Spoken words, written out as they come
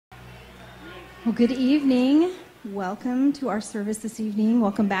Well, good evening. Welcome to our service this evening.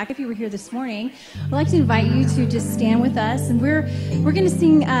 Welcome back if you were here this morning. I'd like to invite you to just stand with us, and we're going to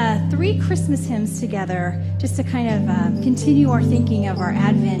sing 3 Christmas hymns together just to kind of continue our thinking of our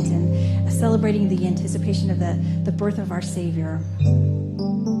Advent and celebrating the anticipation of the birth of our Savior.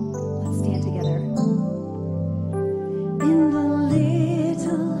 Let's stand together. In the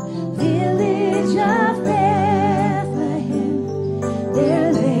little village of Bethlehem,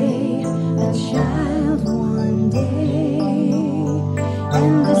 there lay a child one day,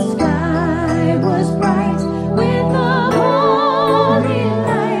 and the sky was bright with a holy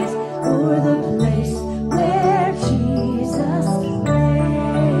light for the place where Jesus lay.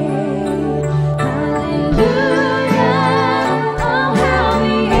 Hallelujah, oh how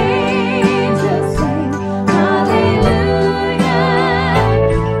the angels sing, hallelujah,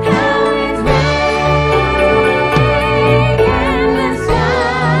 how it rang, and the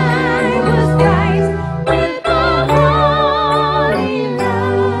sky was bright with a holy light.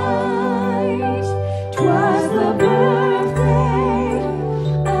 'Twas the birthday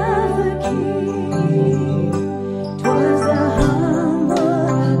of the King. 'Twas a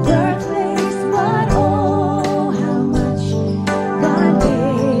humble birthplace, but oh how much God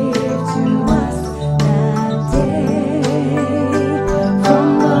gave to us that day. From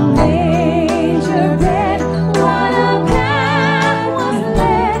the manger bed, what a path was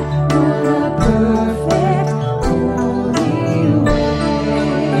led, what a perfect holy way.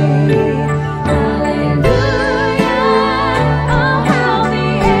 Hallelujah, oh how the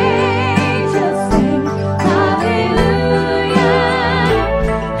angels sing, hallelujah,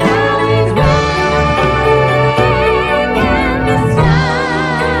 how it rang, and the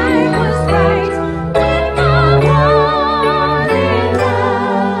sky was bright with a holy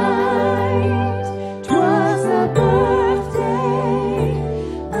light. 'Twas the birthday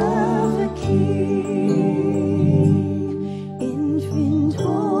of the King. Infant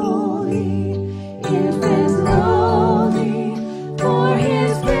holy, infant lowly, for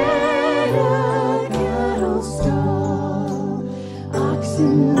his bed a cattle stall.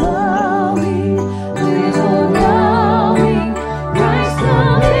 Oxen lowing, little knowing, Christ the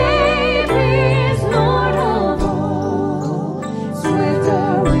babe is Lord of all. Swift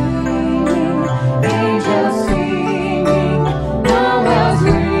are winging, angels singing, Noel's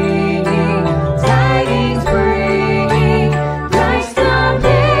ringing, tidings bringing, Christ the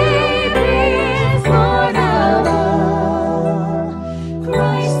babe is Lord of all.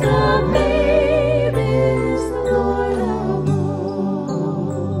 Christ the babe is Lord of all.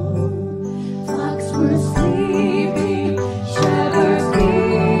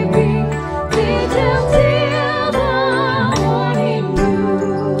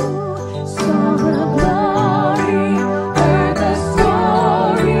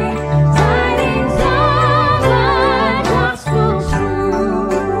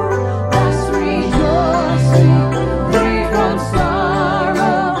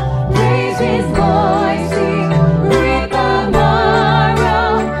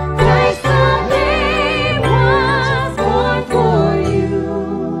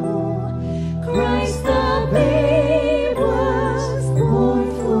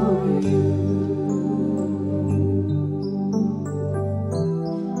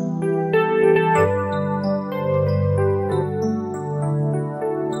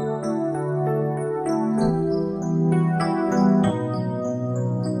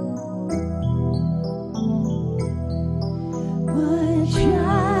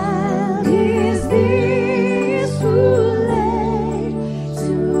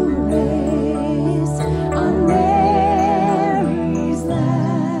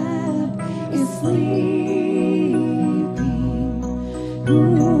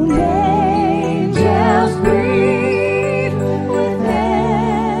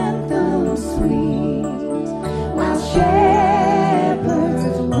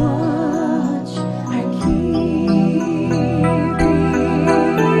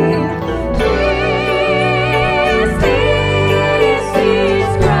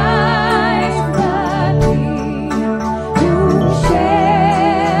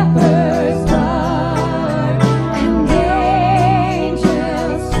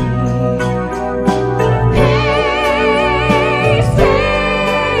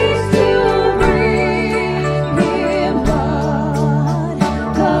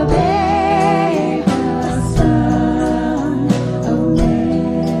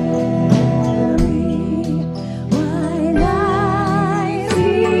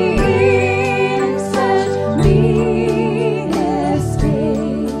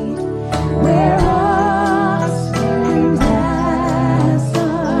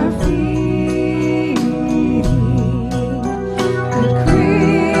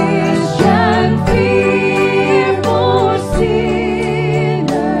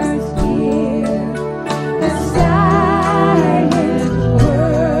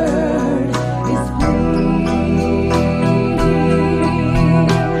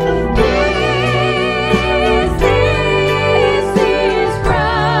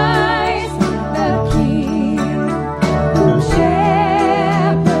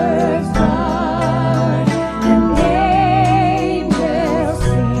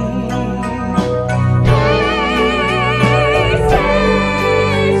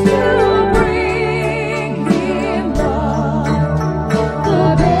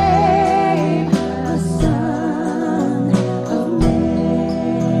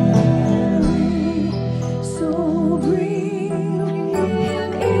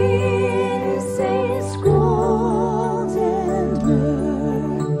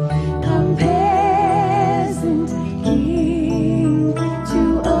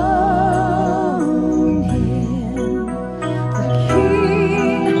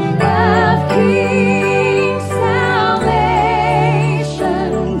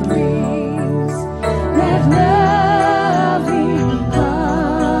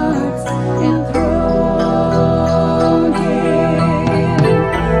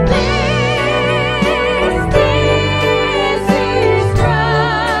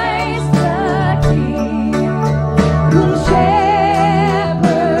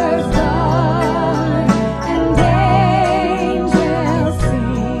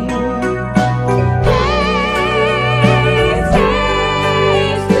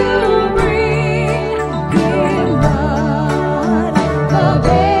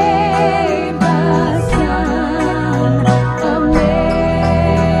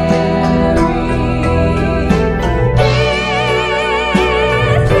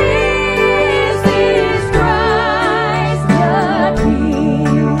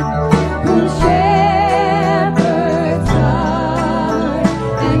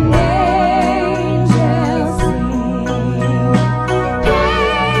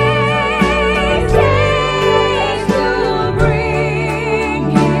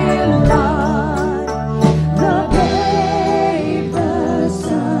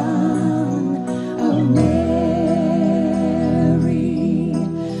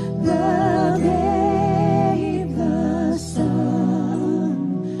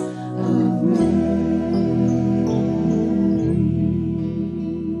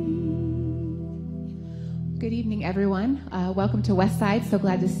 welcome to Westside. So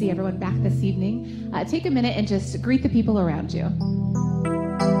glad to see everyone back this evening. Take a minute and just greet the people around you.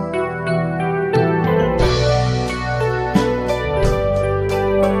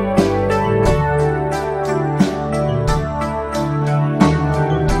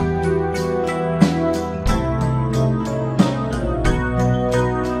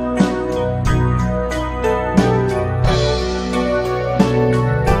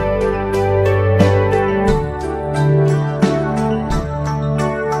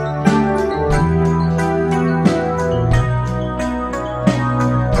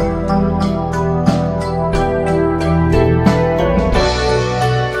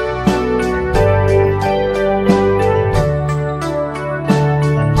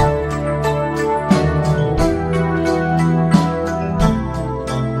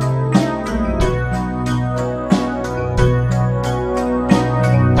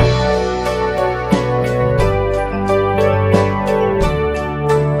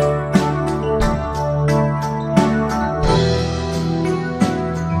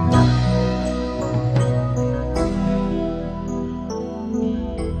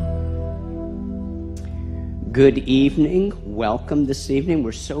 Good evening. Welcome this evening.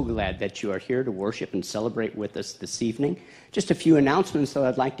 We're so glad that you are here to worship and celebrate with us this evening. Just a few announcements that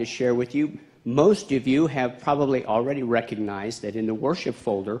I'd like to share with you. Most of you have probably already recognized that in the worship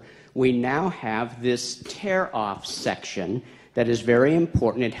folder, we now have this tear-off section that is very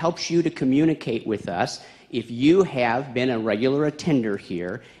important. It helps you to communicate with us. If you have been a regular attender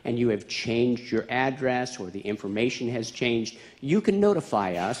here and you have changed your address or the information has changed, you can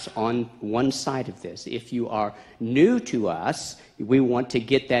notify us on one side of this. If you are new to us, we want to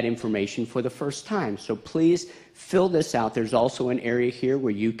get that information for the first time. So please fill this out. There's also an area here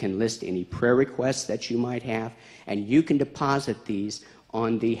where you can list any prayer requests that you might have, and you can deposit these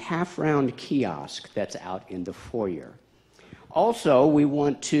on the half-round kiosk that's out in the foyer. Also, we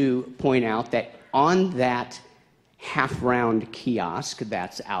want to point out that on that half-round kiosk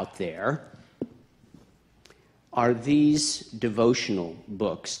that's out there are these devotional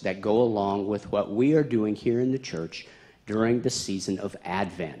books that go along with what we are doing here in the church during the season of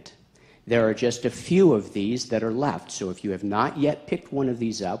Advent. There are just a few of these that are left, so if you have not yet picked one of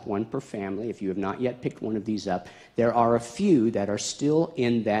these up, one per family, if you have not yet picked one of these up, there are a few that are still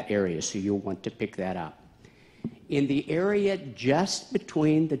in that area, so you'll want to pick that up. In the area just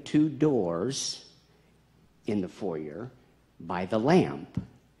between the two doors in the foyer, by the lamp,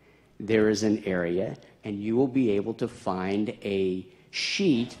 there is an area, and you will be able to find a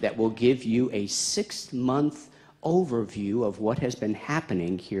sheet that will give you a 6-month overview of what has been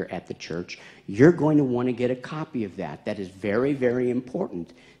happening here at the church. You're going to want to get a copy of that. That is very, very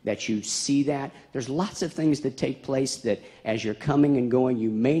important that you see that. There's lots of things that take place that as you're coming and going, you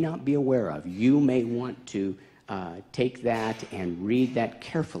may not be aware of. You may want to take that and read that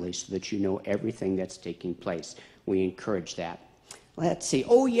carefully so that you know everything that's taking place. We encourage that. Let's see.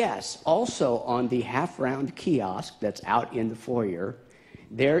 Oh, yes. Also on the half-round kiosk that's out in the foyer,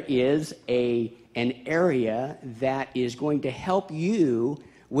 there is an area that is going to help you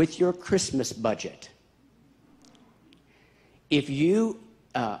with your Christmas budget. If you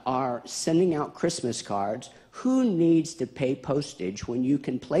are sending out Christmas cards, who needs to pay postage when you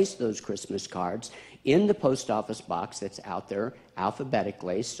can place those Christmas cards in the post office box that's out there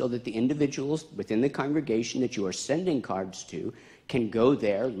alphabetically so that the individuals within the congregation that you are sending cards to can go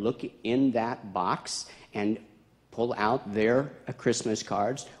there, look in that box, and pull out their Christmas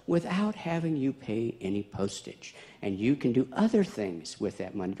cards without having you pay any postage. And you can do other things with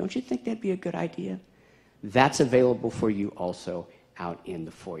that money. Don't you think that'd be a good idea? That's available for you also out in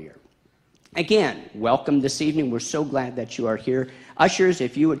the foyer. Again, welcome this evening. We're so glad that you are here. Ushers,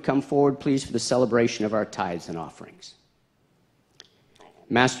 if you would come forward, please, for the celebration of our tithes and offerings.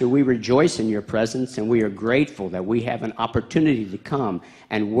 Master, we rejoice in your presence, and we are grateful that we have an opportunity to come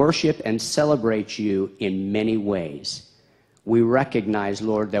and worship and celebrate you in many ways. We recognize,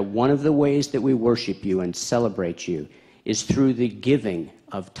 Lord, that one of the ways that we worship you and celebrate you is through the giving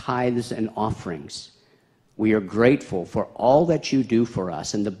of tithes and offerings. We are grateful for all that you do for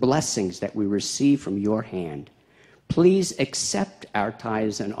us and the blessings that we receive from your hand. Please accept our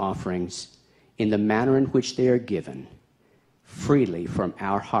tithes and offerings in the manner in which they are given, freely from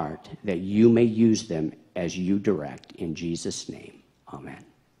our heart, that you may use them as you direct. In Jesus' name, amen.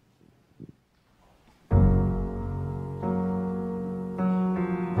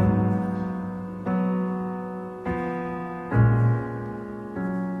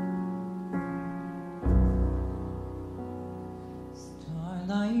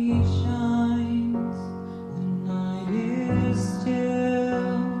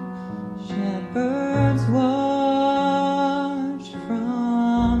 Shepherds watch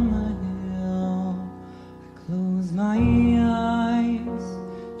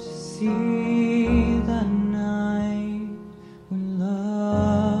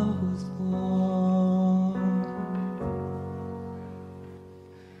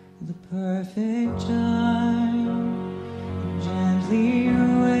the perfect child gently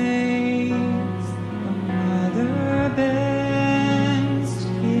waits, a mother bends to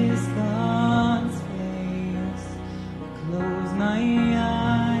kiss God's face. I close my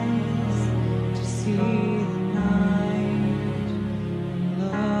eyes to see the night when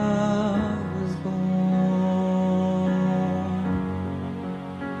love was born.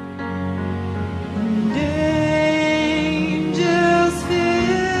 And angels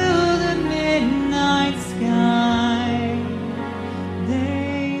fill the midnight sky.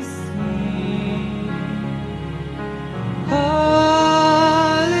 They sing,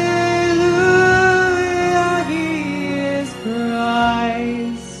 Hallelujah, He is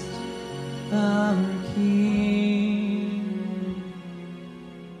Christ, our King.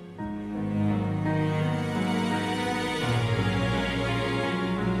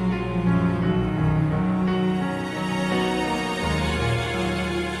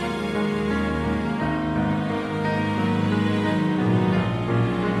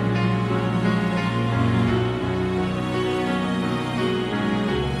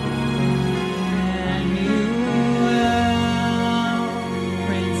 Emmanuel,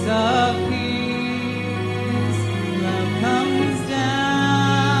 Prince of Peace, love comes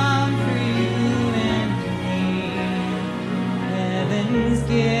down for you and me. Heaven's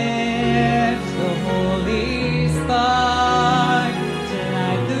gift, the holy spark, to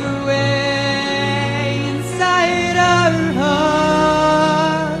light the way inside our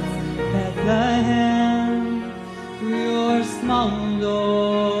hearts. Bethlehem, through your small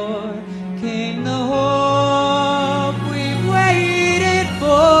door came the hope we've waited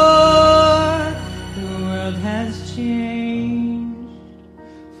for. The world has changed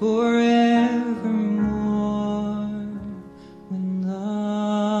forevermore when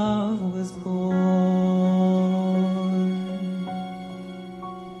love was born.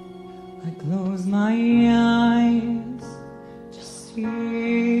 I close my eyes to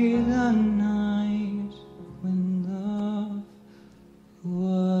see the night when love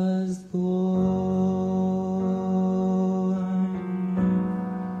was born.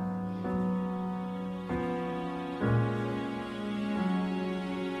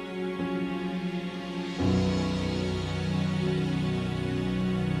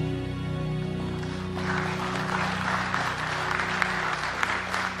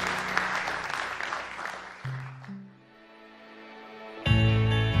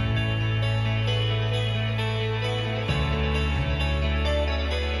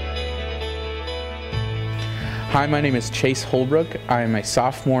 Hi, my name is Chase Holbrook. I am a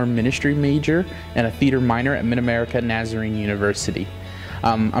sophomore ministry major and a theater minor at Mid-America Nazarene University.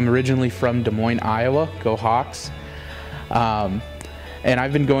 I'm originally from Des Moines, Iowa. Go Hawks. And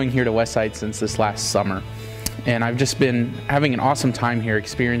I've been going here to Westside since this last summer. And I've just been having an awesome time here,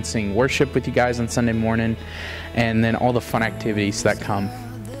 experiencing worship with you guys on Sunday morning, and then all the fun activities that come.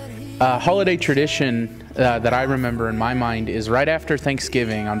 Holiday tradition that I remember in my mind is right after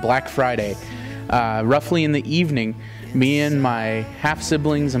Thanksgiving on Black Friday. Roughly in the evening, me and my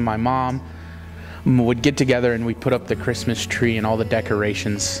half-siblings and my mom would get together and we'd put up the Christmas tree and all the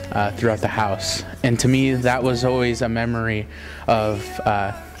decorations throughout the house. And to me, that was always a memory of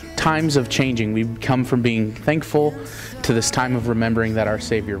times of changing. We've come from being thankful to this time of remembering that our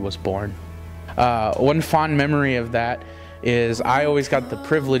Savior was born. One fond memory of that is I always got the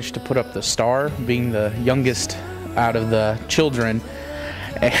privilege to put up the star, being the youngest out of the children.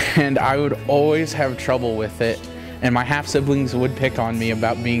 And I would always have trouble with it, and my half-siblings would pick on me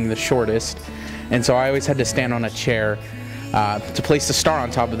about being the shortest, and so I always had to stand on a chair to place the star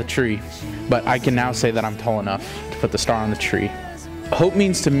on top of the tree. But I can now say that I'm tall enough to put the star on the tree. Hope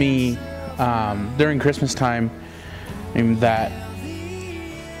means to me during Christmas time that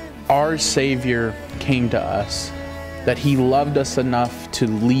our Savior came to us, that He loved us enough to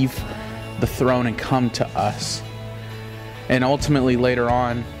leave the throne and come to us. And ultimately later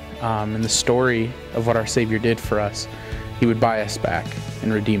on in the story of what our Savior did for us, He would buy us back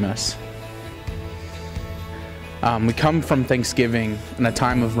and redeem us. We come from Thanksgiving in a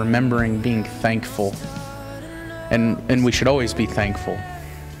time of remembering being thankful, and we should always be thankful.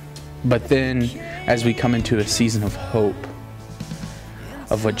 But then as we come into a season of hope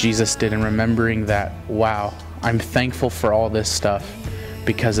of what Jesus did, and remembering that, wow, I'm thankful for all this stuff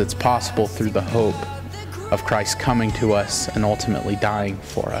because it's possible through the hope of Christ coming to us and ultimately dying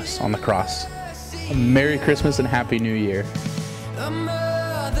for us on the cross. Merry Christmas and Happy New Year.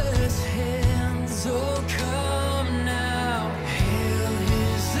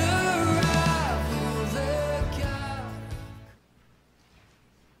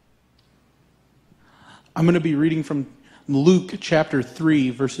 I'm going to be reading from Luke chapter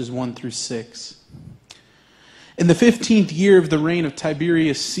 3, verses 1 through 6. In the 15th year of the reign of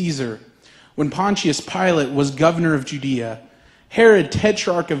Tiberius Caesar, when Pontius Pilate was governor of Judea, Herod,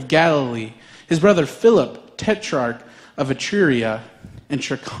 tetrarch of Galilee, his brother Philip, tetrarch of Iturea and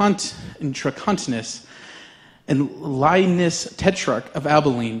Trachonitis, and Linus, tetrarch of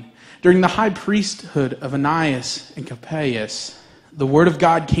Abilene, during the high priesthood of Ananias and Caiaphas, the word of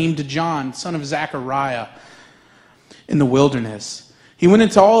God came to John, son of Zechariah, in the wilderness. He went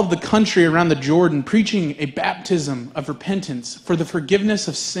into all of the country around the Jordan, preaching a baptism of repentance for the forgiveness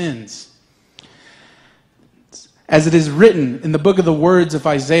of sins, as it is written in the book of the words of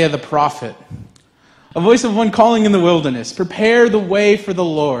Isaiah the prophet. A voice of one calling in the wilderness, prepare the way for the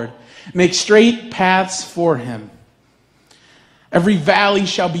Lord, make straight paths for him. Every valley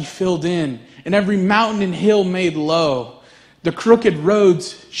shall be filled in, and every mountain and hill made low. The crooked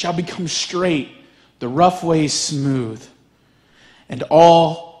roads shall become straight, the rough ways smooth, and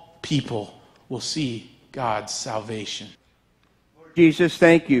all people will see God's salvation. Lord Jesus,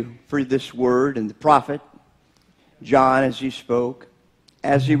 thank you for this word and the prophet John as he spoke,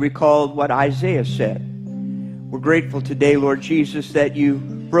 as he recalled what Isaiah said. We're grateful today, Lord Jesus, that you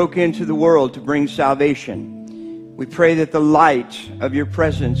broke into the world to bring salvation. We pray that the light of your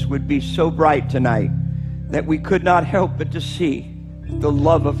presence would be so bright tonight that we could not help but to see the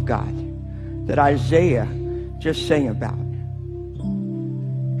love of God that Isaiah just sang about.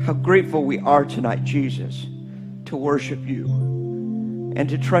 How grateful we are tonight, Jesus, to worship you and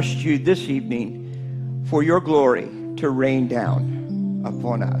to trust you this evening for your glory to rain down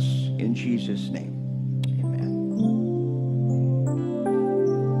upon us. In Jesus' name, amen.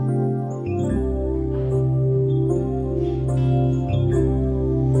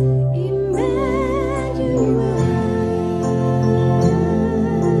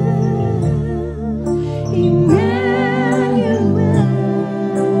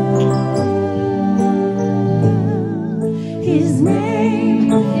 His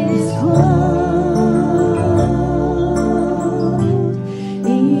name is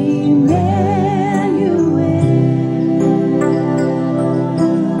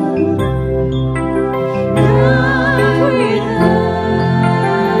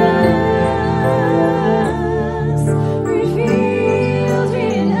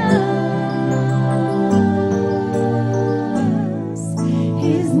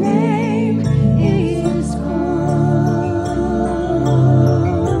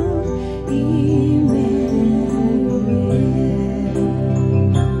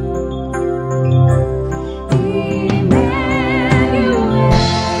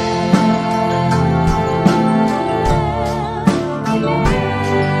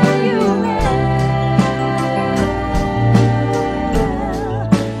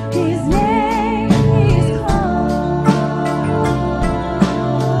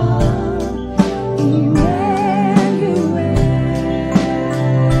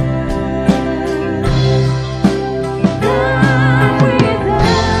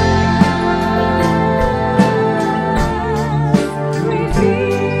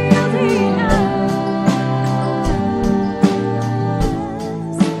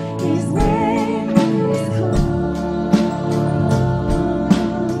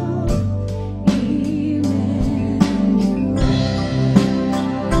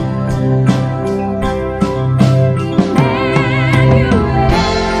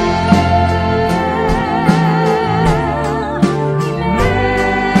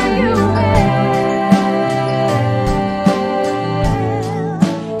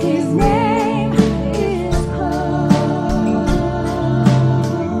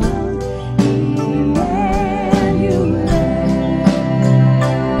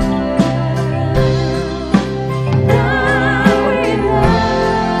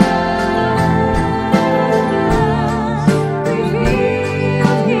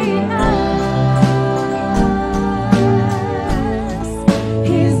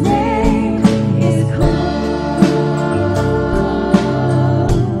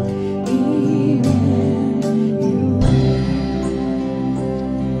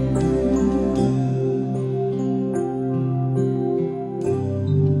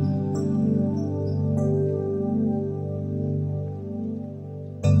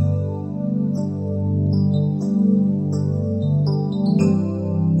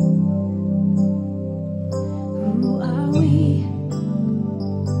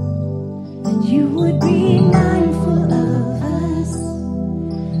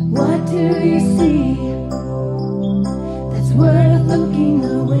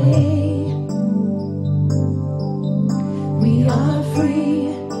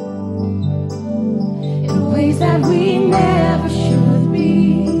that we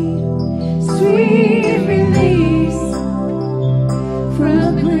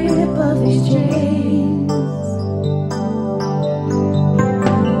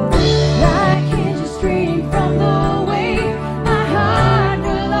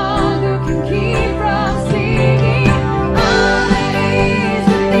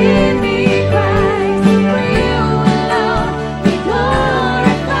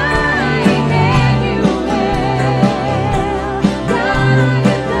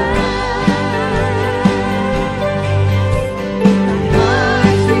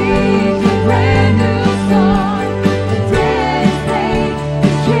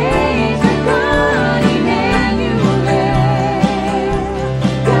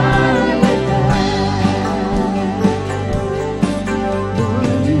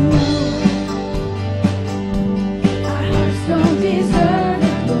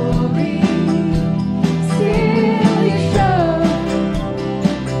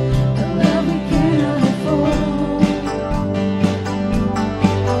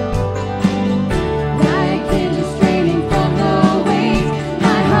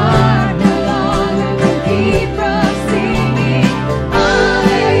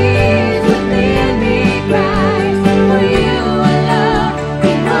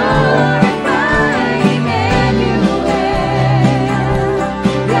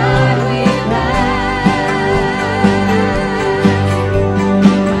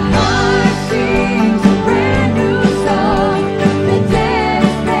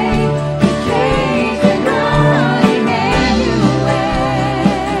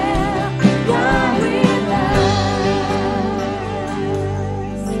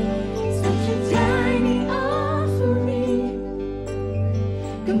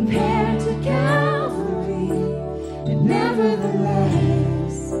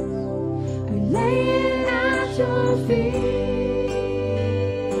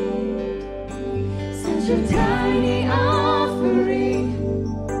a tiny offering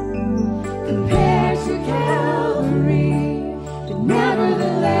compared to Calvary, but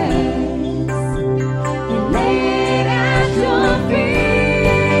nevertheless, we lay it at your feet.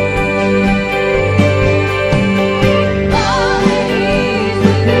 All that is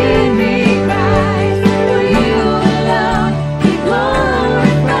within me cries, for you alone be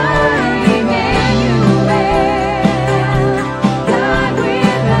glorified, Emmanuel, God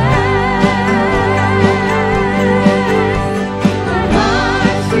with us. My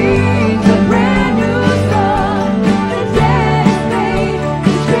heart sings a brand new song. The dead is made,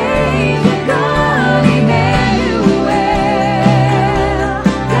 the chains are gone, Emmanuel,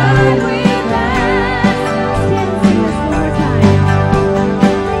 God with us. Stand and sing this one more time.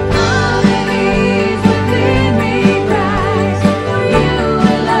 All that is within me cries, for you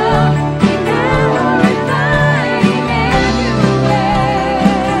alone be glorified, Emmanuel,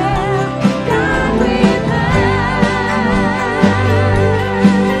 God with us.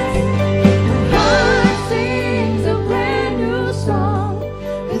 My heart sings a brand new song.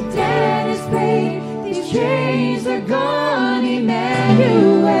 The dead is paid, these chains are gone,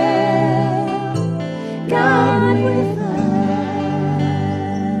 Emmanuel, God with us.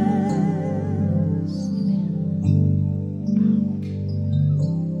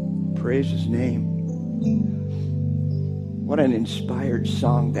 Praise his name. What an inspired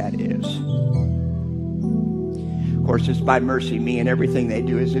song that is. Of course, it's by Mercy Me, and everything they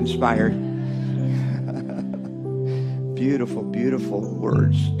do is inspired. Beautiful, beautiful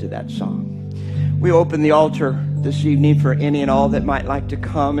words to that song. We open the altar this evening for any and all that might like to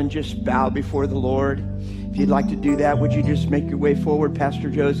come and just bow before the Lord. If you'd like to do that, would you just make your way forward? Pastor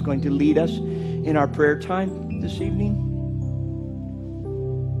Joe is going to lead us in our prayer time this evening.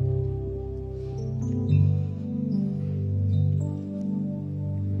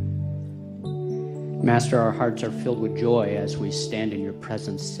 Master, our hearts are filled with joy as we stand in your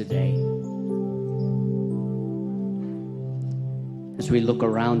presence today. As we look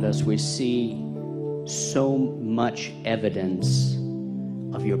around us, we see so much evidence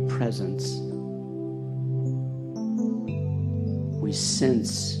of your presence. We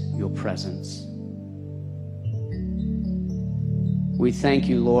sense your presence. We thank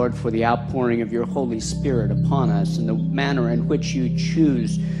you, Lord, for the outpouring of your Holy Spirit upon us and the manner in which you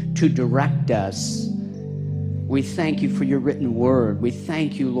choose to direct us. We thank you for your written word. We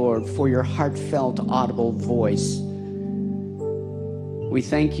thank you, Lord, for your heartfelt, audible voice. We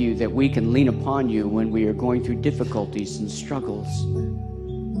thank you that we can lean upon you when we are going through difficulties and struggles.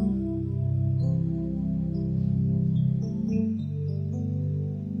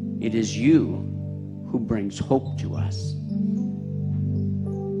 It is you who brings hope to us.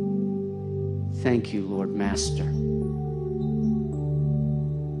 Thank you, Lord Master.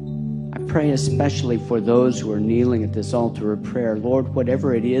 I pray especially for those who are kneeling at this altar of prayer. Lord,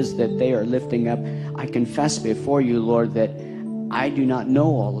 whatever it is that they are lifting up, I confess before you, Lord, that I do not know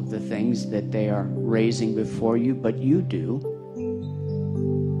all of the things that they are raising before you, but you do.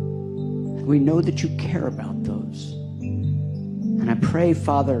 And we know that you care about those. And I pray,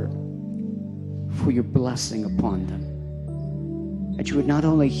 Father, for your blessing upon them. That you would not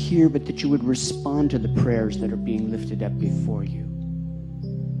only hear, but that you would respond to the prayers that are being lifted up before you.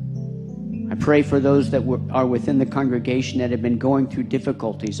 I pray for those that are within the congregation that have been going through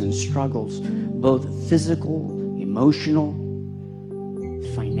difficulties and struggles, both physical, emotional,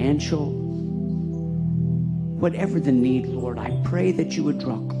 financial, whatever the need, Lord, I pray that you would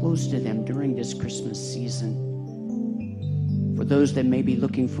draw close to them during this Christmas season. For those that may be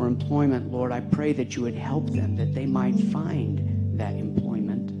looking for employment, Lord, I pray that you would help them, that they might find that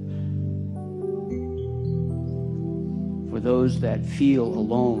employment. For those that feel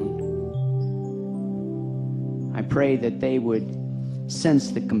alone, I pray that they would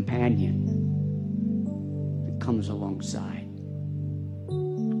sense the companion that comes alongside.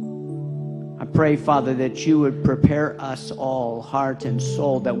 I pray, Father, that you would prepare us all, heart and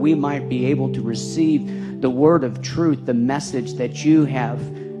soul, that we might be able to receive the word of truth, the message that you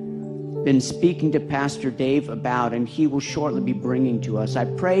have been speaking to Pastor Dave about, and he will shortly be bringing to us. I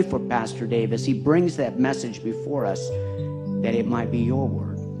pray for Pastor Dave as he brings that message before us, that it might be your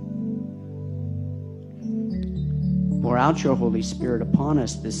word. Pour out your Holy Spirit upon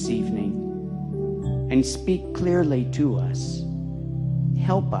us this evening and speak clearly to us.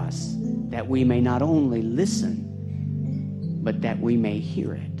 Help us that we may not only listen, but that we may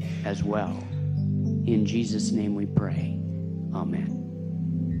hear it as well. In Jesus' name we pray. Amen.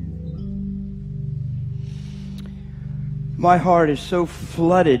 My heart is so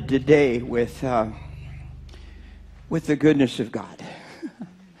flooded today with the goodness of God.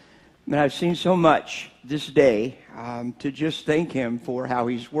 And I've seen so much this day to just thank him for how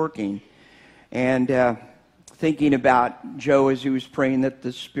he's working. And thinking about Joe as he was praying that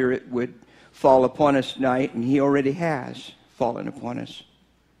the Spirit would fall upon us tonight, and he already has fallen upon us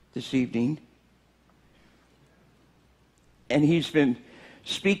this evening. And he's been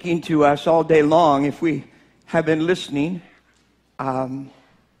speaking to us all day long. If we have been listening,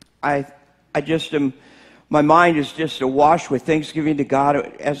 I just am, my mind is just awash with thanksgiving to God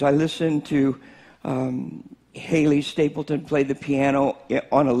as I listen to Haley Stapleton play the piano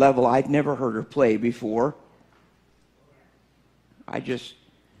on a level I'd never heard her play before. I just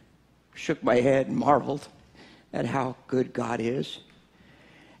shook my head and marveled at how good God is.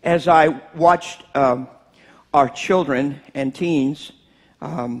 As I watched our children and teens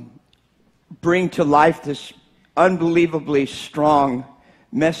bring to life this unbelievably strong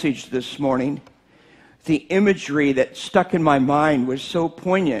message this morning, the imagery that stuck in my mind was so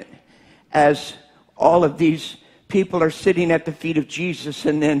poignant as all of these people are sitting at the feet of Jesus,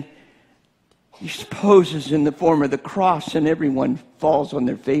 and then he poses in the form of the cross, and everyone falls on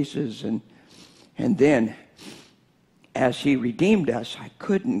their faces. And then, as he redeemed us, I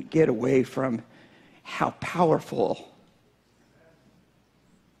couldn't get away from how powerful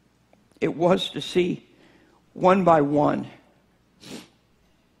it was to see one by one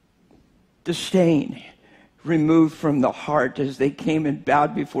the stain removed from the heart as they came and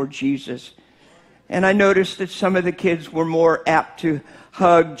bowed before Jesus. And I noticed that some of the kids were more apt to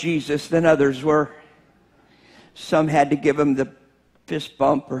hug Jesus than others were. Some had to give him the fist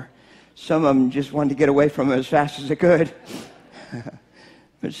bump, or some of them just wanted to get away from him as fast as they could.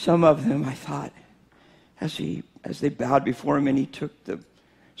 But some of them, I thought, as they bowed before him and he took the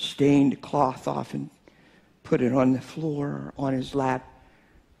stained cloth off and put it on the floor or on his lap,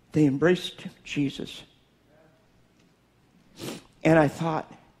 they embraced Jesus. And I thought,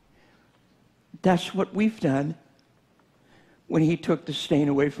 that's what we've done when he took the stain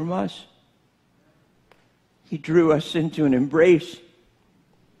away from us. He drew us into an embrace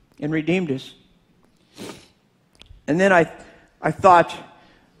and redeemed us. And then I thought,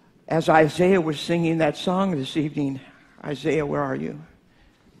 as Isaiah was singing that song this evening, Isaiah, where are you?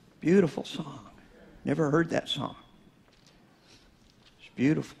 Beautiful song. Never heard that song. It's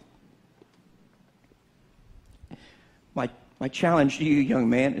beautiful. My challenge to you, young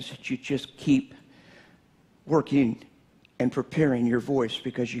man, is that you just keep working and preparing your voice,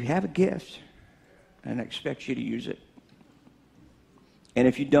 because you have a gift, and I expect you to use it. And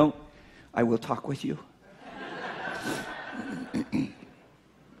if you don't, I will talk with you.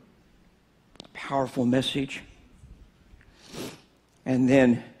 Powerful message. And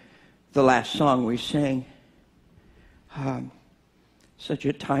then the last song we sang, such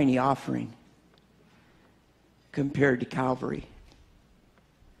a tiny offering compared to Calvary.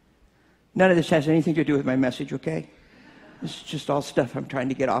 None of this has anything to do with my message, okay? This is just all stuff I'm trying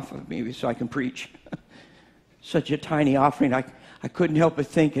to get off of me so I can preach. Such a tiny offering. I couldn't help but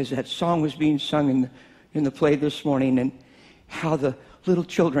think as that song was being sung in the play this morning, and how the little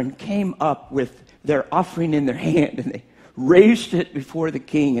children came up with their offering in their hand and they raised it before the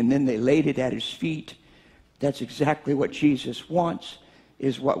king, and then they laid it at his feet. That's exactly what Jesus wants,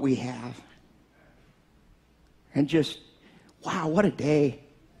 is what we have. And just, wow, what a day.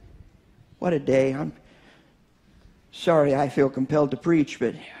 What a day. I'm sorry I feel compelled to preach,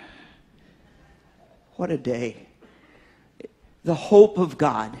 but what a day. The hope of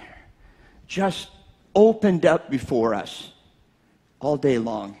God just opened up before us all day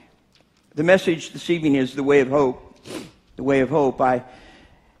long. The message this evening is the way of hope. The way of hope. I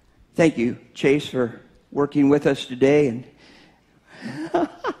thank you, Chase, for working with us today. And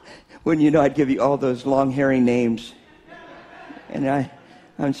wouldn't you know, I'd give you all those long, hairy names. And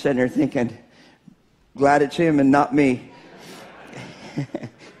I'm sitting there thinking, glad it's him and not me.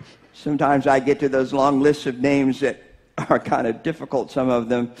 Sometimes I get to those long lists of names that are kind of difficult, some of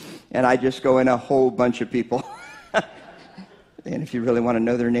them, and I just go in a whole bunch of people. And if you really want to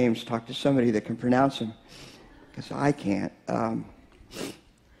know their names, talk to somebody that can pronounce them, because I can't.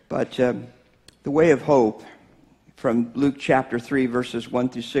 But the way of hope, from Luke chapter 3, verses 1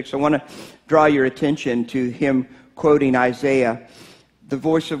 through 6. I want to draw your attention to him quoting Isaiah. The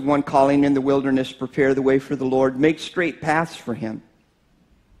voice of one calling in the wilderness, prepare the way for the Lord, make straight paths for him.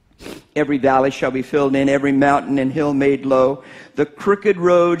 Every valley shall be filled in, every mountain and hill made low. The crooked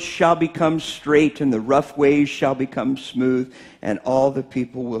roads shall become straight, and the rough ways shall become smooth, and all the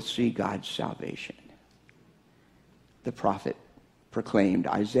people will see God's salvation. The prophet proclaimed,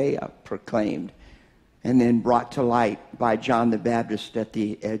 Isaiah proclaimed, and then brought to light by John the Baptist at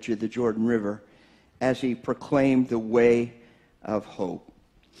the edge of the Jordan River as he proclaimed the way of hope.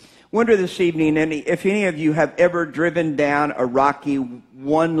 Wonder this evening if any of you have ever driven down a rocky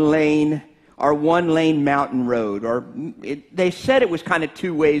one-lane mountain road, or they said it was kind of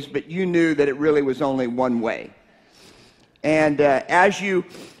two ways, but you knew that it really was only one way. And as you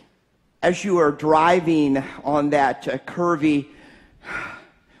are driving on that curvy,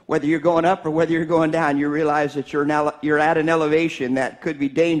 whether you're going up or whether you're going down, you realize that you're at an elevation that could be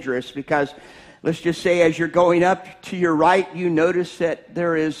dangerous, because let's just say as you're going up to your right, you notice that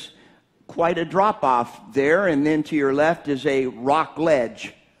there is quite a drop-off there, and then to your left is a rock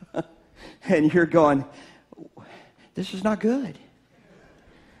ledge. And you're going, this is not good.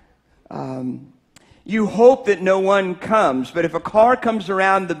 You hope that no one comes, but if a car comes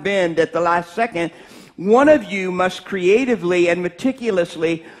around the bend at the last second, one of you must creatively and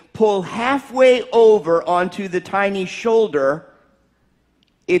meticulously pull halfway over onto the tiny shoulder.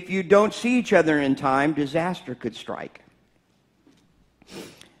 If you don't see each other in time, disaster could strike.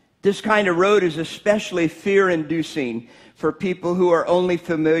 This kind of road is especially fear-inducing for people who are only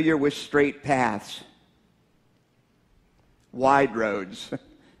familiar with straight paths, wide roads.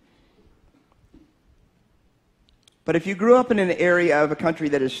 But if you grew up in an area of a country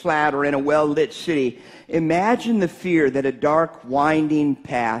that is flat or in a well-lit city, imagine the fear that a dark, winding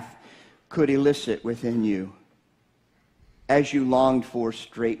path could elicit within you as you longed for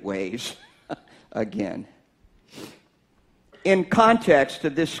straight ways again. In context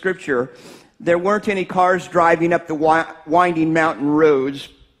of this scripture, there weren't any cars driving up the winding mountain roads,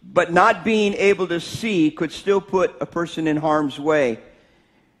 but not being able to see could still put a person in harm's way.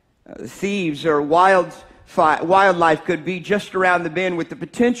 Thieves or wildlife could be just around the bend with the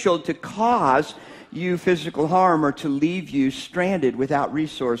potential to cause you physical harm or to leave you stranded without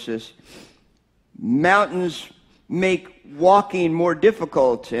resources. Mountains make walking more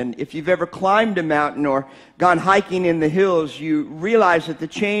difficult, and if you've ever climbed a mountain or gone hiking in the hills, you realize that the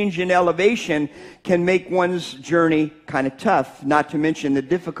change in elevation can make one's journey kind of tough, not to mention the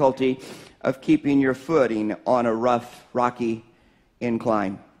difficulty of keeping your footing on a rough, rocky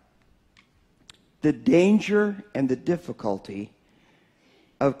incline. The danger and the difficulty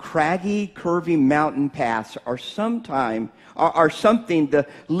of craggy, curvy mountain paths are something the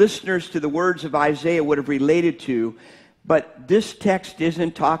listeners to the words of Isaiah would have related to, but this text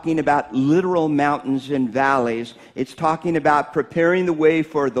isn't talking about literal mountains and valleys. It's talking about preparing the way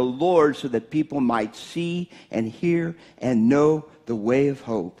for the Lord so that people might see and hear and know the way of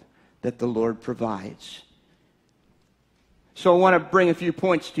hope that the Lord provides. So I want to bring a few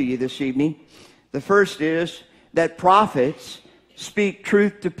points to you this evening. The first is that prophets speak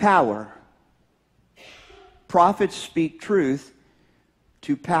truth to power. Prophets speak truth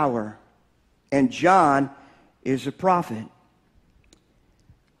to power. And John is a prophet.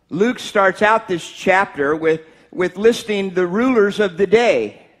 Luke starts out this chapter with listing the rulers of the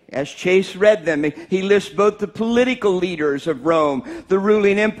day. As Chase read them, he lists both the political leaders of Rome, the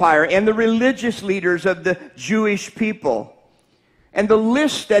ruling empire, and the religious leaders of the Jewish people. And the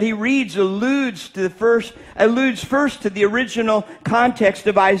list that he reads alludes first to the original context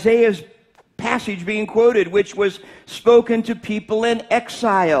of Isaiah's passage being quoted, which was spoken to people in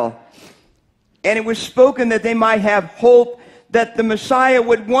exile. And it was spoken that they might have hope that the Messiah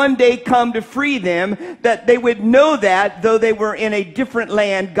would one day come to free them, that they would know that, though they were in a different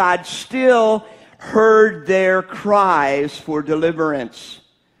land, God still heard their cries for deliverance.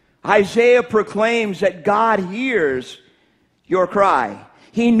 Isaiah proclaims that God hears your cry.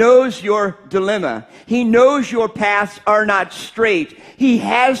 He knows your dilemma. He knows your paths are not straight. He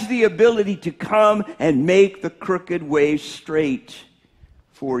has the ability to come and make the crooked way straight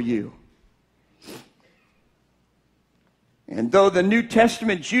for you. And though the New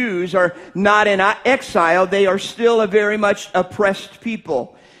Testament Jews are not in exile, they are still a very much oppressed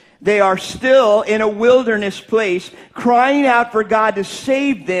people. They are still in a wilderness place, crying out for God to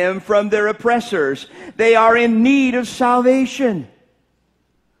save them from their oppressors. They are in need of salvation.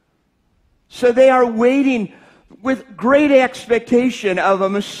 So they are waiting with great expectation of a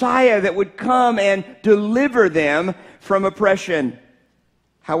Messiah that would come and deliver them from oppression.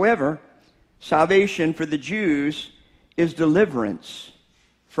 However, salvation for the Jews is deliverance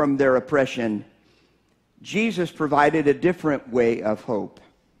from their oppression. Jesus provided a different way of hope.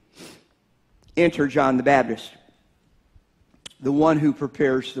 Enter John the Baptist, the one who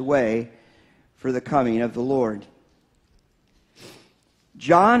prepares the way for the coming of the Lord.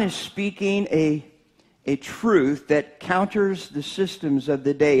 John is speaking a truth that counters the systems of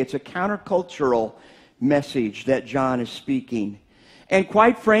the day. It's a countercultural message that John is speaking. And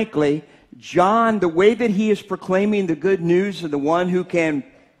quite frankly, John, the way that he is proclaiming the good news of the one who can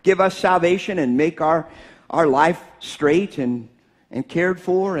give us salvation and make our life straight and and cared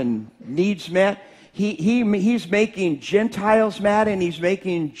for and needs met. He's making Gentiles mad, and he's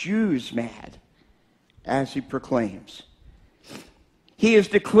making Jews mad as he proclaims. He is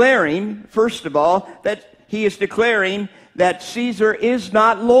declaring, first of all, that Caesar is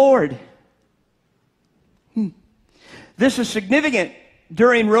not Lord. This is significant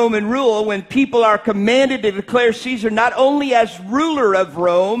during Roman rule when people are commanded to declare Caesar not only as ruler of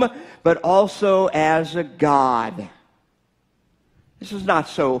Rome, but also as a god. This is not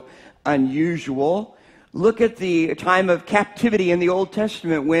so unusual. Look at the time of captivity in the Old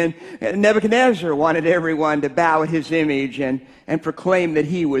Testament when Nebuchadnezzar wanted everyone to bow at his image and proclaim that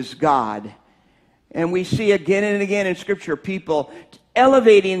he was God. And we see again and again in Scripture people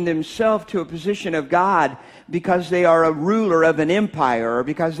elevating themselves to a position of God because they are a ruler of an empire or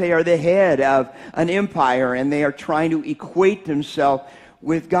because they are the head of an empire and they are trying to equate themselves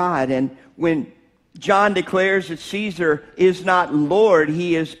with God. And when John declares that Caesar is not Lord,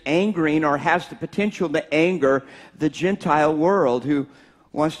 he is angering or has the potential to anger the Gentile world who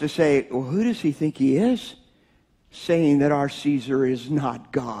wants to say, well, who does he think he is? Saying that our Caesar is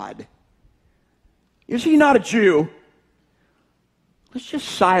not God. Is he not a Jew? Let's just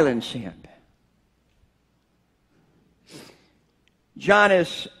silence him. John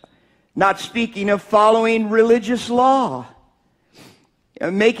is not speaking of following religious law,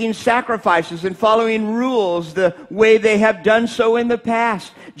 making sacrifices and following rules the way they have done so in the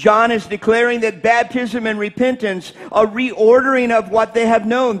past. John is declaring that baptism and repentance are reordering of what they have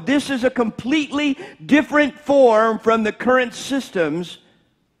known. This is a completely different form from the current systems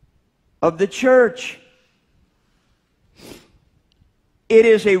of the church. It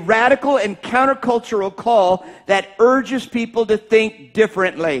is a radical and countercultural call that urges people to think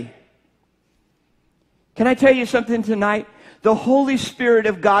differently. Can I tell you something tonight? The Holy Spirit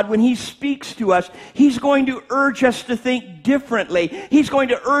of God, when He speaks to us, He's going to urge us to think differently. He's going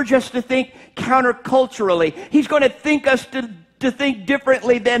to urge us to think counterculturally. He's going to think us to think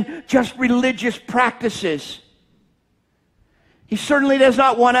differently than just religious practices. He certainly does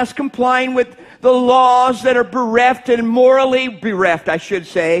not want us complying with the laws that are bereft and morally bereft, I should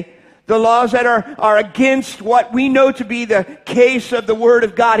say. The laws that are against what we know to be the case of the Word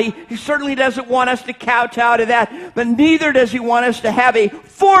of God. He certainly doesn't want us to kowtow to that. But neither does He want us to have a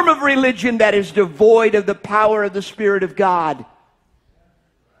form of religion that is devoid of the power of the Spirit of God.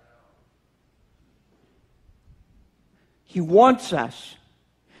 He wants us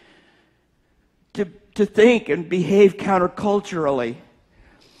to think and behave counterculturally,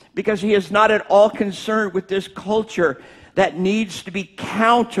 because He is not at all concerned with this culture that needs to be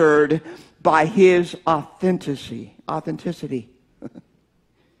countered by His authenticity.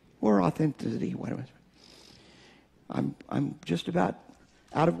 Or authenticity. I'm just about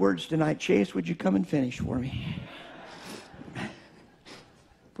out of words tonight. Chase, would you come and finish for me?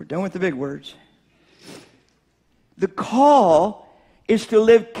 We're done with the big words. The call is to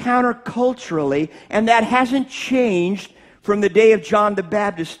live counterculturally, and that hasn't changed from the day of John the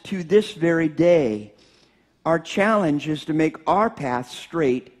Baptist to this very day. Our challenge is to make our path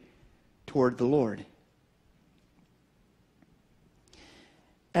straight toward the Lord.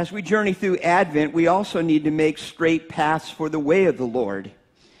 As we journey through Advent, we also need to make straight paths for the way of the Lord.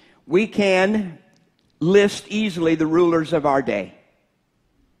 We can list easily the rulers of our day,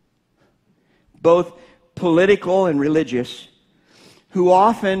 both political and religious, who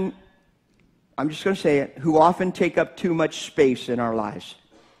often, I'm just going to say it, who often take up too much space in our lives.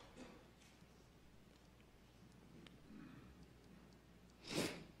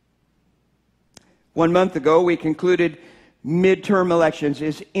 One month ago, we concluded midterm elections.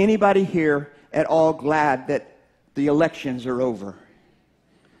 Is anybody here at all glad that the elections are over?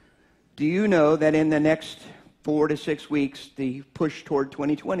 Do you know that in the next 4 to 6 weeks, the push toward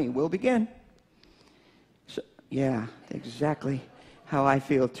 2020 will begin? So, yeah, exactly how I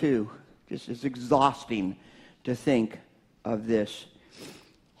feel too. Just it's exhausting to think of this.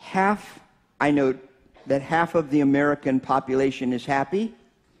 I note that half of the American population is happy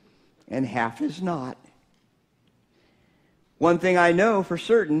and half is not. One thing I know for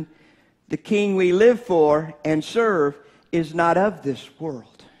certain, the King we live for and serve is not of this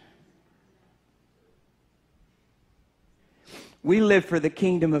world. We live for the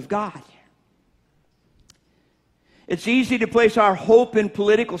kingdom of God. It's easy to place our hope in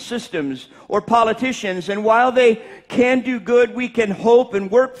political systems or politicians, and while they can do good, we can hope and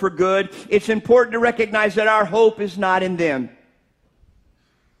work for good. It's important to recognize that our hope is not in them.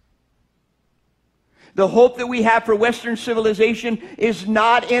 The hope that we have for Western civilization is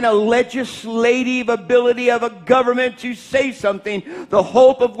not in a legislative ability of a government to say something. The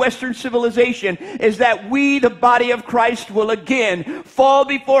hope of Western civilization is that we, the body of Christ, will again fall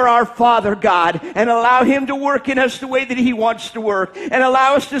before our Father God and allow Him to work in us the way that He wants to work, and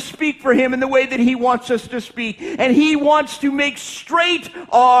allow us to speak for Him in the way that He wants us to speak. And He wants to make straight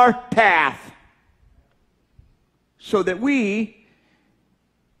our path so that we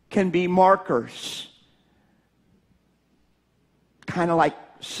can be markers. Kind of like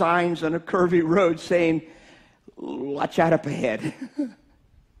signs on a curvy road saying, watch out up ahead.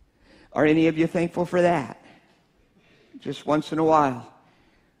 Are any of you thankful for that? Just once in a while,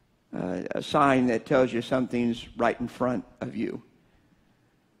 a sign that tells you something's right in front of you.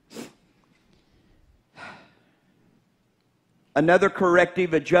 Another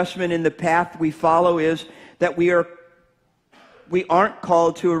corrective adjustment in the path we follow is that we aren't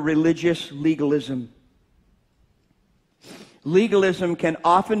called to a religious legalism. Legalism can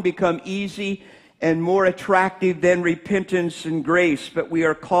often become easy and more attractive than repentance and grace, but we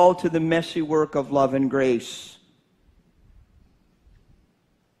are called to the messy work of love and grace.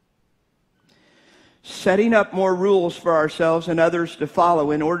 Setting up more rules for ourselves and others to follow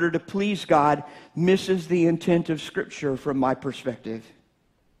in order to please God misses the intent of Scripture from my perspective.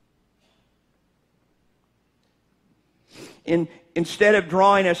 Instead of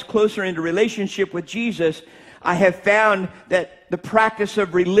drawing us closer into relationship with Jesus, I have found that the practice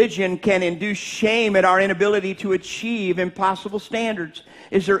of religion can induce shame at our inability to achieve impossible standards.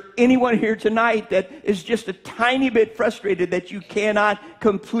 Is there anyone here tonight that is just a tiny bit frustrated that you cannot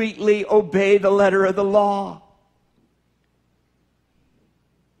completely obey the letter of the law?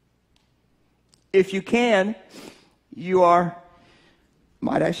 If you can, you are,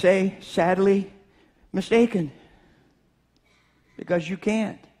 might I say, sadly mistaken. Because you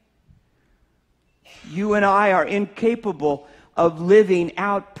can't. You and I are incapable of living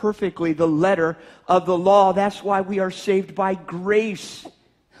out perfectly the letter of the law. That's why we are saved by grace,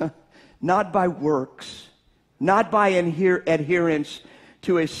 not by works, not by adherence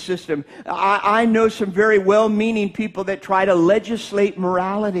to a system. I know some very well-meaning people that try to legislate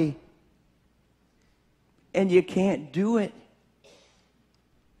morality, and you can't do it.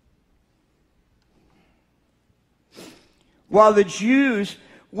 While the Jews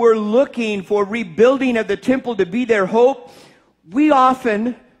were looking for rebuilding of the temple to be their hope, we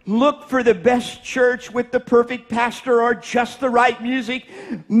often look for the best church with the perfect pastor or just the right music,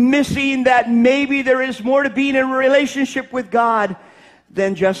 missing that maybe there is more to being in a relationship with God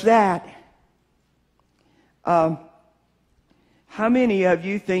than just that. How many of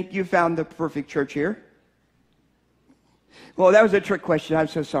you think you found the perfect church here? Well, that was a trick question. I'm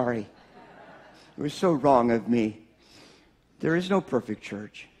so sorry. It was so wrong of me. There is no perfect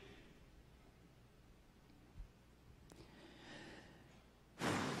church.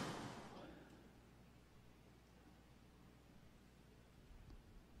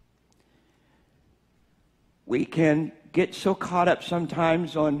 We can get so caught up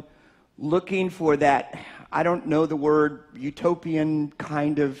sometimes on looking for that, I don't know the word, utopian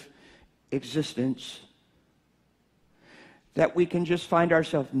kind of existence, that we can just find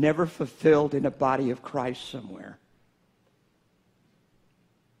ourselves never fulfilled in a body of Christ somewhere.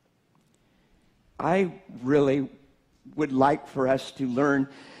 I really would like for us to learn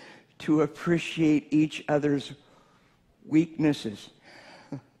to appreciate each other's weaknesses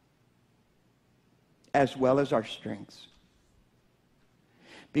as well as our strengths.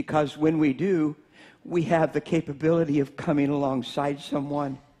 Because when we do, we have the capability of coming alongside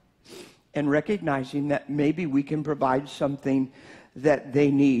someone and recognizing that maybe we can provide something that they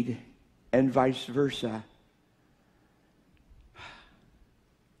need, and vice versa.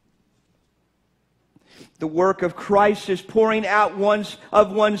 The work of Christ is pouring out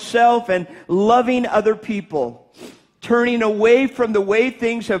of oneself and loving other people, turning away from the way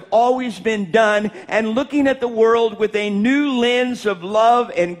things have always been done and looking at the world with a new lens of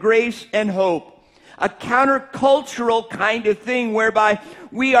love and grace and hope. A countercultural kind of thing whereby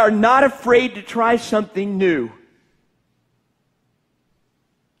we are not afraid to try something new.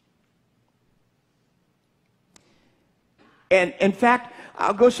 And in fact,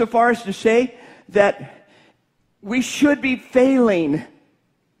 I'll go so far as to say that we should be failing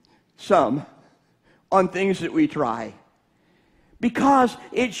some on things that we try, because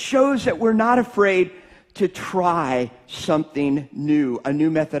it shows that we're not afraid to try something new, a new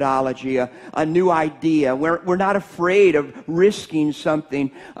methodology, a new idea. We're not afraid of risking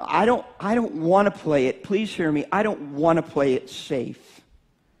something. I don't want to play it. Please hear me. I don't want to play it safe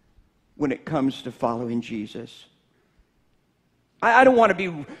when it comes to following Jesus. I don't want to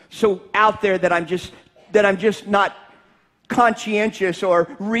be so out there that I'm just not conscientious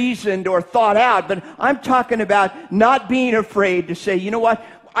or reasoned or thought out, but I'm talking about not being afraid to say, you know what,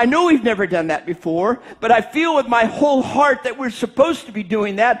 I know we've never done that before, but I feel with my whole heart that we're supposed to be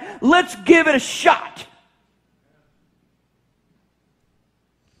doing that. Let's give it a shot.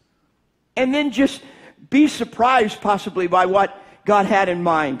 And then just be surprised possibly by what God had in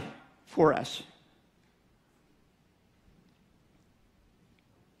mind for us.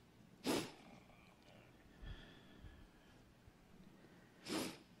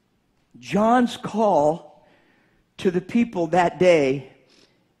 John's call to the people that day,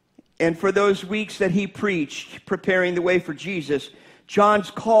 and for those weeks that he preached, preparing the way for Jesus,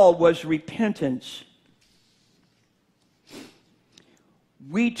 John's call was repentance.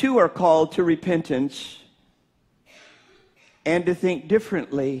 We too are called to repentance and to think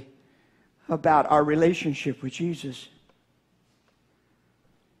differently about our relationship with Jesus.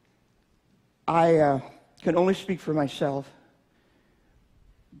 I can only speak for myself,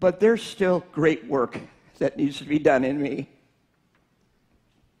 but there's still great work that needs to be done in me.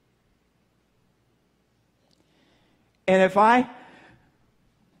 And if I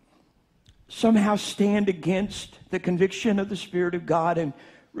somehow stand against the conviction of the Spirit of God and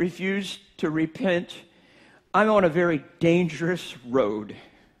refuse to repent, I'm on a very dangerous road.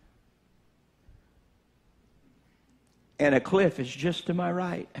 And a cliff is just to my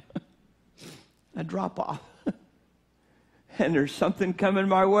right. A drop off. And there's something coming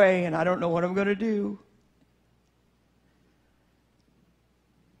my way, and I don't know what I'm going to do.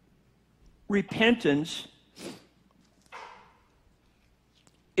 Repentance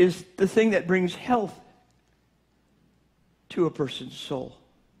is the thing that brings health to a person's soul.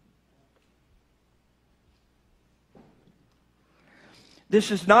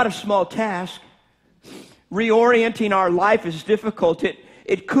 This is not a small task. Reorienting our life is difficult.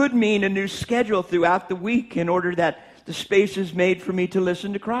 It could mean a new schedule throughout the week in order that the space is made for me to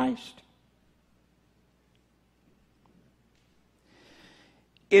listen to Christ.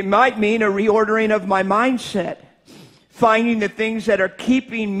 It might mean a reordering of my mindset, finding the things that are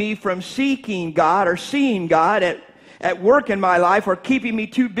keeping me from seeking God or seeing God at work in my life, or keeping me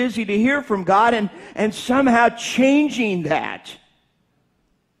too busy to hear from God, and somehow changing that.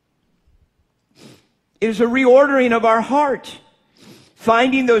 It is a reordering of our heart,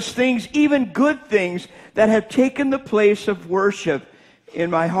 finding those things, even good things, that have taken the place of worship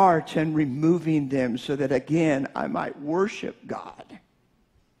in my heart and removing them so that again I might worship God,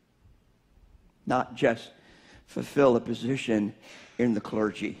 not just fulfill a position in the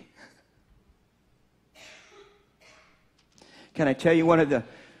clergy. Can I tell you one of the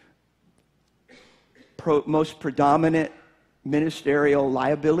most predominant ministerial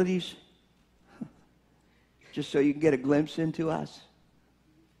liabilities? Just so you can get a glimpse into us,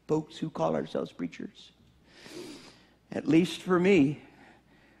 folks who call ourselves preachers. At least for me,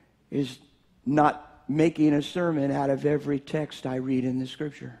 is not making a sermon out of every text I read in the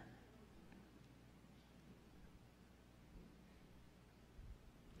Scripture.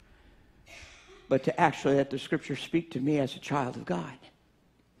 But to actually let the Scripture speak to me as a child of God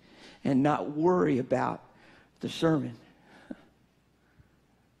and not worry about the sermon.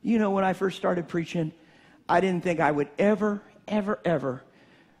 You know, when I first started preaching, I didn't think I would ever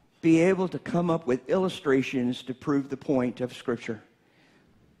be able to come up with illustrations to prove the point of Scripture.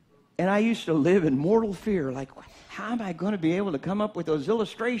 And I used to live in mortal fear, like, how am I going to be able to come up with those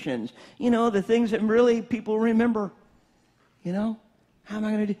illustrations? You know, the things that really people remember. You know, how am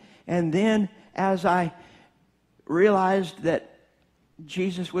I going to do? And then as I realized that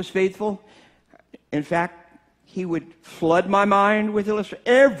Jesus was faithful, in fact, he would flood my mind with illustrations.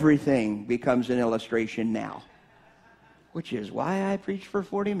 Everything becomes an illustration now, which is why I preach for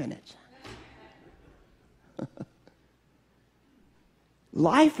 40 minutes.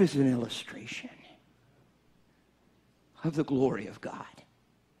 Life is an illustration of the glory of God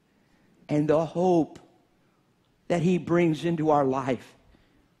and the hope that he brings into our life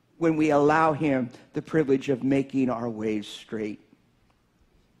when we allow him the privilege of making our ways straight,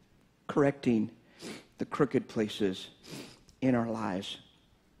 correcting the crooked places in our lives.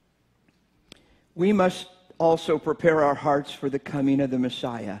 We must also prepare our hearts for the coming of the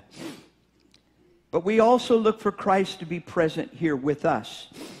Messiah. But we also look for Christ to be present here with us,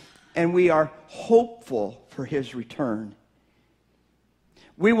 and we are hopeful for his return.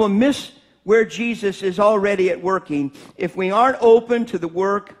 We will miss where Jesus is already at working if we aren't open to the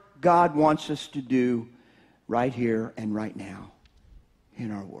work God wants us to do right here and right now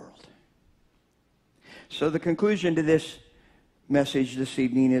in our world. So the conclusion to this message this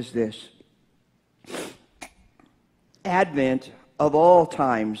evening is this. Advent of all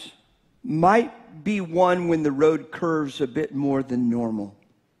times might be one when the road curves a bit more than normal.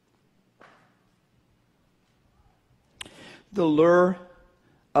 The lure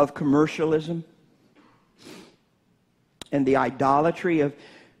of commercialism and the idolatry of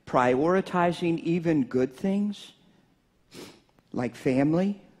prioritizing even good things like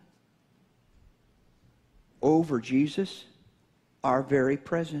family over Jesus are very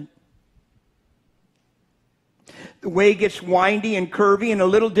present. The way gets windy and curvy and a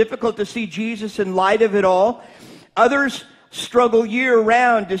little difficult to see Jesus in light of it all. Others struggle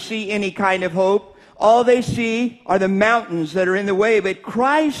year-round to see any kind of hope. All they see are the mountains that are in the way. But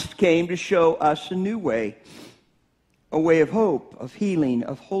Christ came to show us a new way, a way of hope, of healing,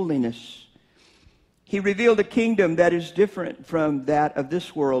 of holiness. He revealed a kingdom that is different from that of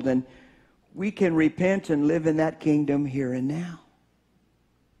this world, and we can repent and live in that kingdom here and now.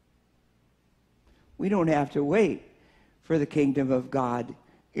 We don't have to wait for the kingdom of God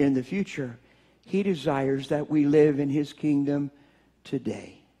in the future. He desires that we live in His kingdom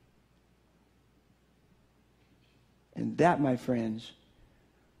today. And that, my friends,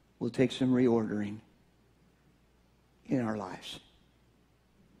 will take some reordering in our lives.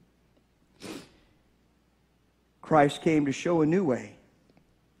 Christ came to show a new way,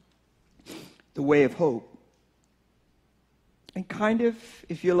 the way of hope. And kind of,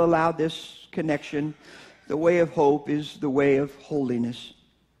 if you'll allow this connection, the way of hope is the way of holiness.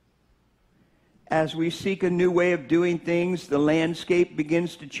 As we seek a new way of doing things, the landscape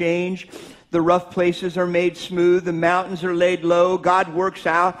begins to change. The rough places are made smooth. The mountains are laid low. God works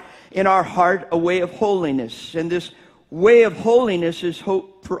out in our heart a way of holiness. And this way of holiness is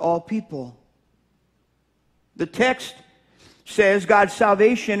hope for all people. The text says God's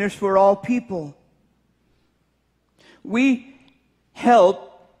salvation is for all people. We help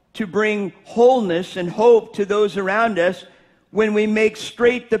to bring wholeness and hope to those around us when we make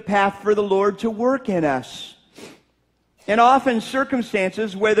straight the path for the Lord to work in us. And often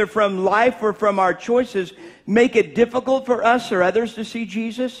circumstances, whether from life or from our choices, make it difficult for us or others to see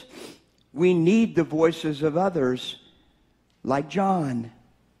Jesus. We need the voices of others, like John,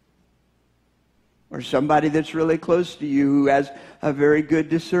 or somebody that's really close to you who has a very good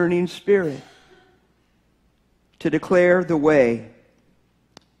discerning spirit, to declare the way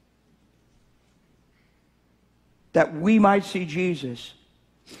that we might see Jesus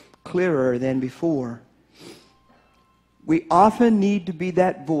clearer than before. We often need to be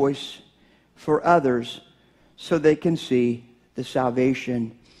that voice for others so they can see the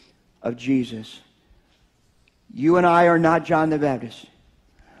salvation of Jesus. You and I are not John the Baptist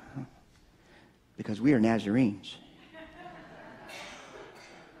because we are Nazarenes.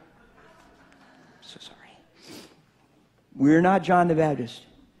 So sorry. We're not John the Baptist,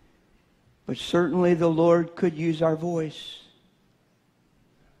 but certainly the Lord could use our voice.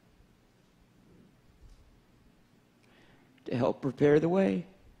 To help prepare the way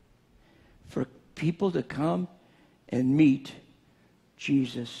for people to come and meet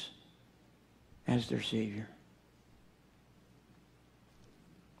Jesus as their Savior.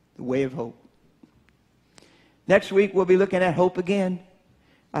 The way of hope. Next week we'll be looking at hope again.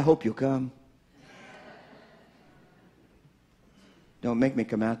 I hope you'll come. Don't make me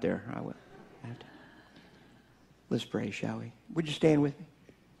come out there. I will. Let's pray, shall we? Would you stand with me?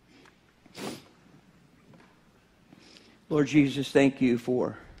 Lord Jesus, thank you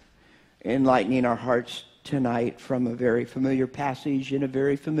for enlightening our hearts tonight from a very familiar passage and a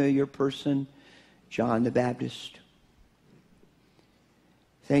very familiar person, John the Baptist.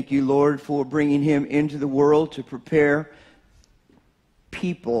 Thank you, Lord, for bringing him into the world to prepare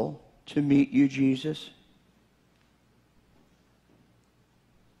people to meet you, Jesus.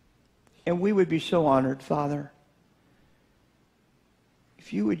 And we would be so honored, Father,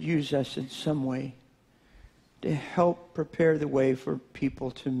 if you would use us in some way to help prepare the way for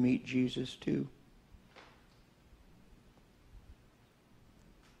people to meet Jesus too.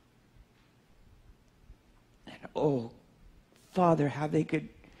 And oh, Father, how they could,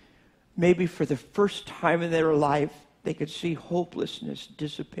 maybe for the first time in their life, they could see hopelessness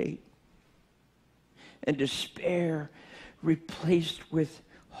dissipate and despair replaced with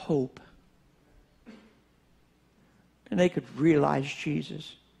hope. And they could realize,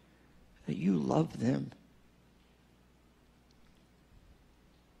 Jesus, that you love them.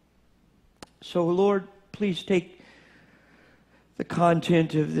 So, Lord, please take the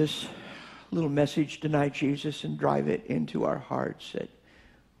content of this little message tonight, Jesus, and drive it into our hearts that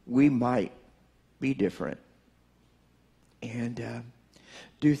we might be different and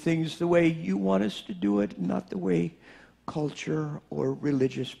do things the way you want us to do it, not the way culture or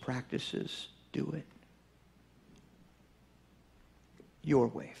religious practices do it. your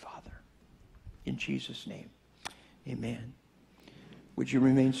way, Father. In Jesus' name, amen. Would you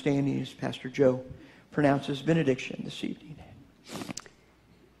remain standing as Pastor Joe pronounces benediction this evening?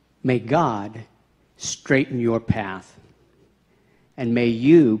 May God straighten your path, and may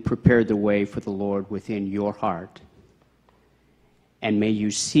you prepare the way for the Lord within your heart, and may you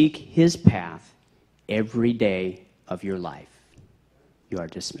seek his path every day of your life. You are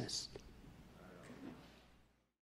dismissed.